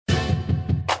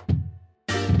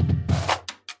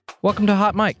Welcome to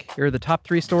Hot Mike. Here are the top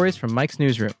 3 stories from Mike's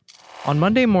newsroom. On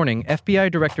Monday morning,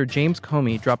 FBI Director James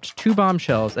Comey dropped 2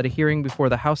 bombshells at a hearing before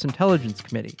the House Intelligence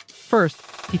Committee. First,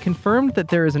 he confirmed that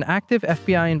there is an active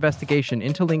FBI investigation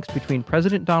into links between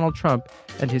President Donald Trump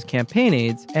and his campaign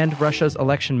aides and Russia's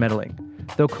election meddling,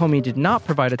 though Comey did not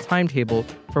provide a timetable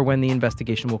for when the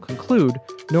investigation will conclude,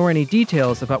 nor any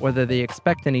details about whether they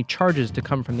expect any charges to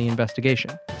come from the investigation.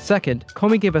 Second,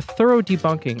 Comey gave a thorough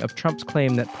debunking of Trump's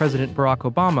claim that President Barack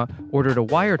Obama ordered a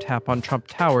wiretap on Trump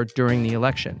Tower during the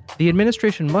election. The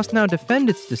administration must now defend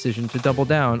its decision to double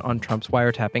down on Trump's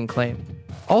wiretapping claim.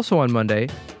 Also on Monday,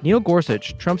 Neil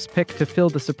Gorsuch, Trump's pick to fill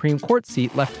the Supreme Court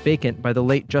seat left vacant by the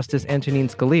late Justice Antonin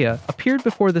Scalia, appeared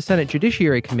before the Senate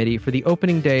Judiciary Committee for the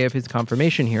opening day of his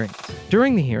confirmation hearings.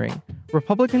 During the hearing,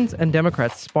 Republicans and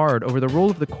Democrats sparred over the role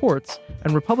of the courts,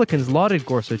 and Republicans lauded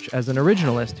Gorsuch as an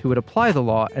originalist who would apply the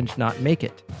law and not make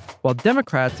it, while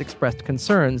Democrats expressed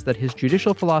concerns that his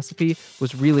judicial philosophy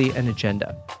was really an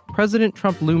agenda. President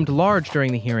Trump loomed large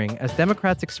during the hearing as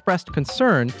Democrats expressed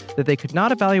concern that they could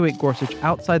not evaluate Gorsuch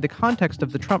outside the context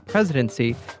of the Trump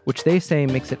presidency, which they say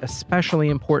makes it especially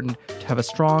important to have a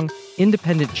strong,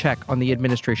 independent check on the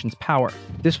administration's power.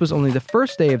 This was only the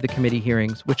first day of the committee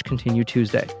hearings, which continue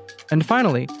Tuesday. And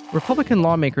finally, Republican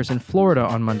lawmakers in Florida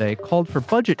on Monday called for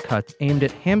budget cuts aimed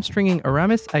at hamstringing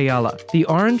Aramis Ayala, the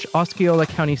Orange Osceola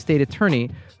County state attorney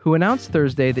who announced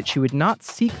Thursday that she would not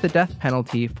seek the death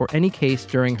penalty for any case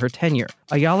during her tenure.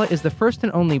 Ayala is the first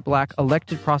and only black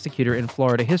elected prosecutor in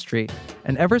Florida history,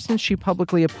 and ever since she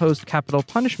publicly opposed capital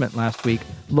punishment last week,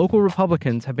 local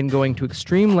Republicans have been going to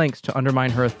extreme lengths to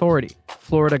undermine her authority.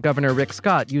 Florida Governor Rick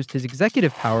Scott used his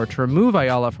executive power to remove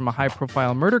Ayala from a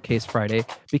high-profile murder case Friday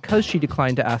because she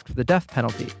declined to ask for the death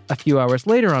penalty. A few hours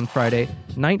later on Friday,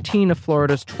 19 of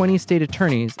Florida's 20 state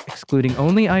attorneys, excluding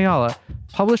only Ayala,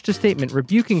 published a statement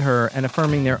rebuking her and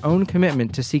affirming their own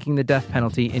commitment to seeking the death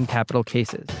penalty in capital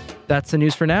cases. That's the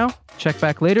news for now. Check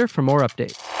back later for more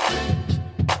updates.